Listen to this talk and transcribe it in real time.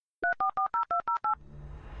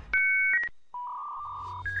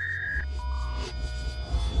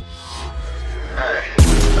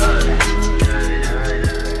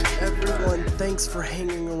Thanks for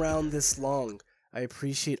hanging around this long. I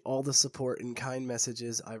appreciate all the support and kind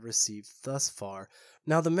messages I've received thus far.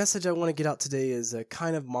 Now, the message I want to get out today is a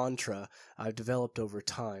kind of mantra I've developed over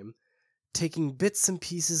time, taking bits and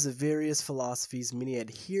pieces of various philosophies many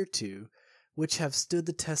adhere to, which have stood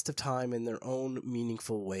the test of time in their own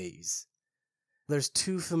meaningful ways. There's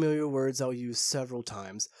two familiar words I'll use several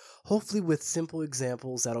times, hopefully with simple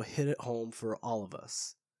examples that'll hit it home for all of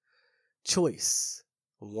us. Choice,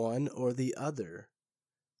 one or the other.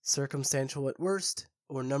 Circumstantial at worst,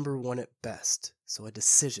 or number one at best, so a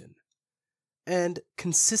decision. And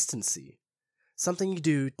consistency, something you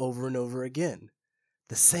do over and over again.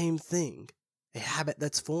 The same thing, a habit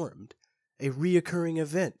that's formed, a reoccurring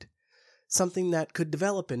event, something that could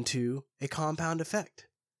develop into a compound effect.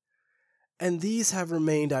 And these have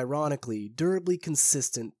remained, ironically, durably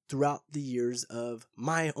consistent throughout the years of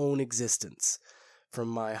my own existence, from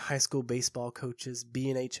my high school baseball coaches,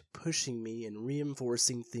 B&H pushing me and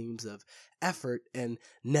reinforcing themes of effort and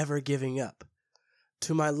never giving up,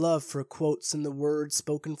 to my love for quotes and the words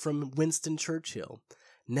spoken from Winston Churchill,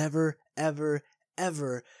 never, ever,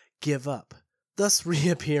 ever give up, thus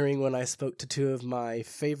reappearing when I spoke to two of my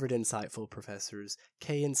favorite insightful professors,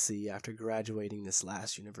 K and C, after graduating this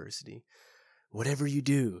last university. Whatever you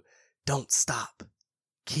do, don't stop.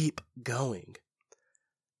 Keep going.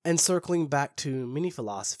 And circling back to many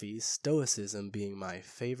philosophies, Stoicism being my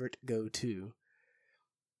favorite go-to,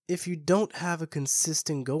 if you don't have a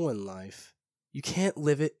consistent goal in life, you can't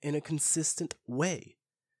live it in a consistent way.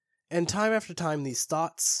 And time after time, these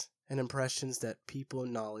thoughts and impressions that people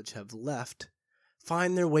and knowledge have left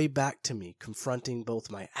find their way back to me, confronting both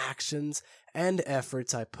my actions and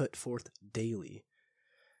efforts I put forth daily.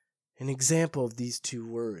 An example of these two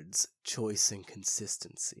words, choice and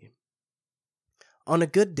consistency. On a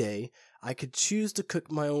good day, I could choose to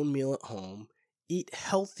cook my own meal at home, eat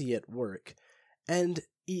healthy at work, and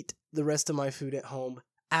eat the rest of my food at home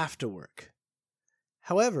after work.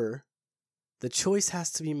 However, the choice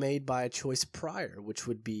has to be made by a choice prior, which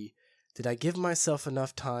would be, did I give myself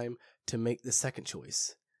enough time to make the second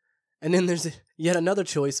choice? And then there's yet another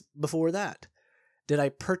choice before that. Did I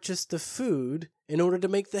purchase the food in order to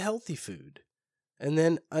make the healthy food? And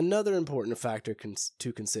then another important factor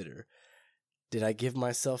to consider. Did I give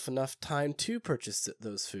myself enough time to purchase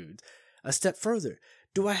those foods? A step further,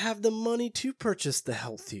 do I have the money to purchase the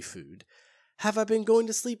healthy food? Have I been going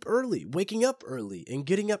to sleep early, waking up early, and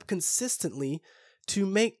getting up consistently to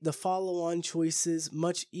make the follow-on choices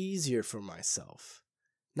much easier for myself?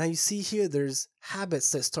 Now you see here there's habits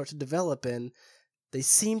that start to develop and they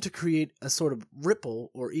seem to create a sort of ripple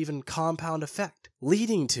or even compound effect,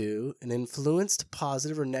 leading to an influenced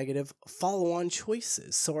positive or negative follow-on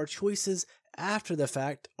choices. So our choices after the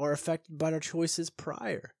fact are affected by our choices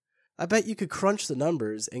prior. I bet you could crunch the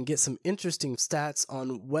numbers and get some interesting stats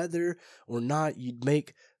on whether or not you'd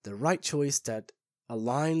make the right choice that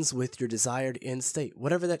aligns with your desired end state,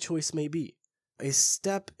 whatever that choice may be. A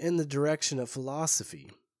step in the direction of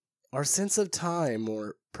philosophy. Our sense of time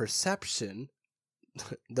or perception,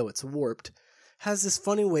 though it's warped, has this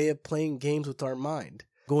funny way of playing games with our mind.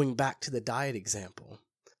 Going back to the diet example.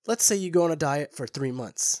 Let's say you go on a diet for 3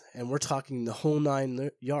 months, and we're talking the whole 9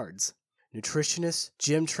 yards. Nutritionist,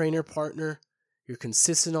 gym trainer, partner, you're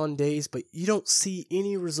consistent on days, but you don't see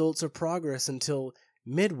any results or progress until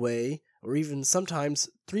midway, or even sometimes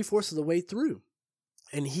 3/4 of the way through.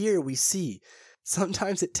 And here we see,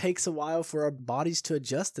 sometimes it takes a while for our bodies to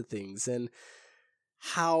adjust to things, and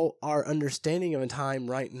how our understanding of time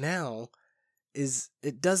right now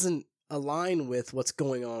it doesn't align with what's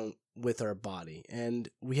going on with our body. And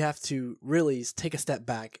we have to really take a step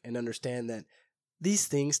back and understand that these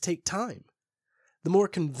things take time. The more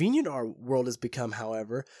convenient our world has become,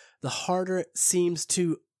 however, the harder it seems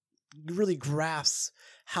to really grasp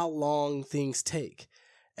how long things take.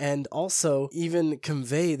 And also even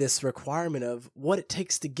convey this requirement of what it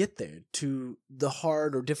takes to get there, to the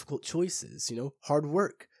hard or difficult choices, hard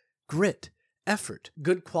work, grit, effort,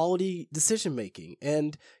 good quality decision making,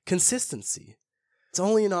 and consistency. It's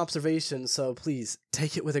only an observation, so please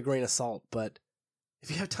take it with a grain of salt, but if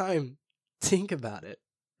you have time, think about it.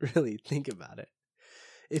 Really, think about it.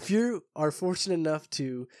 If you are fortunate enough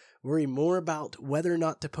to worry more about whether or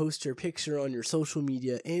not to post your picture on your social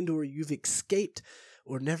media and or you've escaped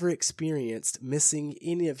or never experienced missing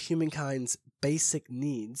any of humankind's basic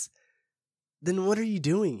needs, then what are you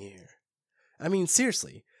doing here? I mean,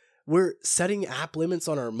 seriously, we're setting app limits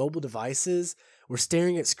on our mobile devices, we're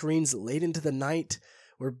staring at screens late into the night,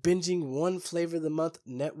 we're binging one flavor of the month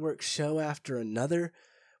network show after another,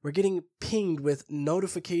 we're getting pinged with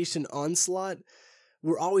notification onslaught,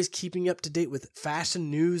 We're always keeping up to date with fashion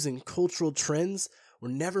news and cultural trends. We're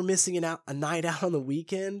never missing a night out on the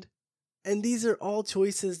weekend. And these are all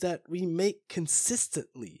choices that we make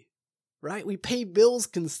consistently, right? We pay bills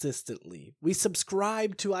consistently. We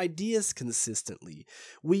subscribe to ideas consistently.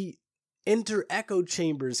 We enter echo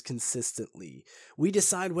chambers consistently. We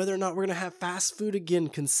decide whether or not we're going to have fast food again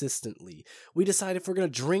consistently. We decide if we're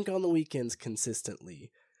going to drink on the weekends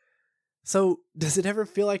consistently. So, does it ever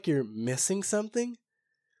feel like you're missing something?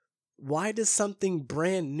 Why does something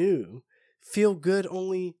brand new feel good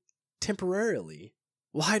only temporarily?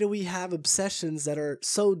 Why do we have obsessions that are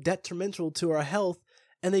so detrimental to our health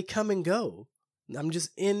and they come and go? I'm just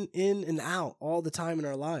in and out all the time in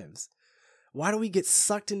our lives. Why do we get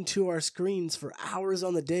sucked into our screens for hours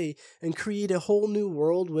on the day and create a whole new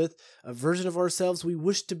world with a version of ourselves we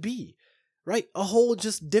wish to be, right? A whole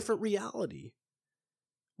just different reality.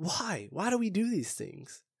 Why? Why do we do these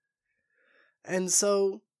things? And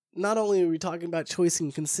so, not only are we talking about choice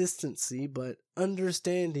and consistency, but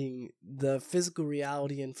understanding the physical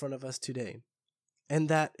reality in front of us today, and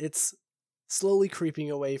that it's slowly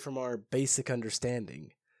creeping away from our basic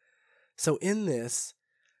understanding. So in this,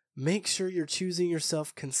 make sure you're choosing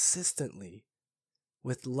yourself consistently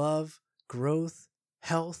with love, growth,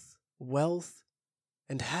 health, wealth,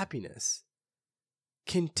 and happiness.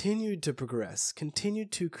 Continue to progress. Continue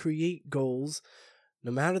to create goals,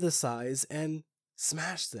 no matter the size, and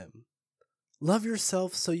smash them. Love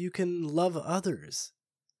yourself so you can love others.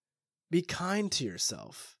 Be kind to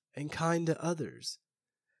yourself and kind to others.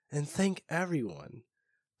 And thank everyone.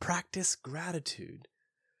 Practice gratitude.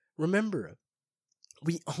 Remember,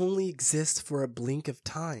 we only exist for a blink of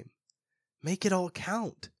time. Make it all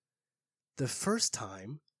count. The first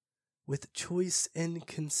time with choice and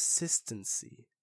consistency.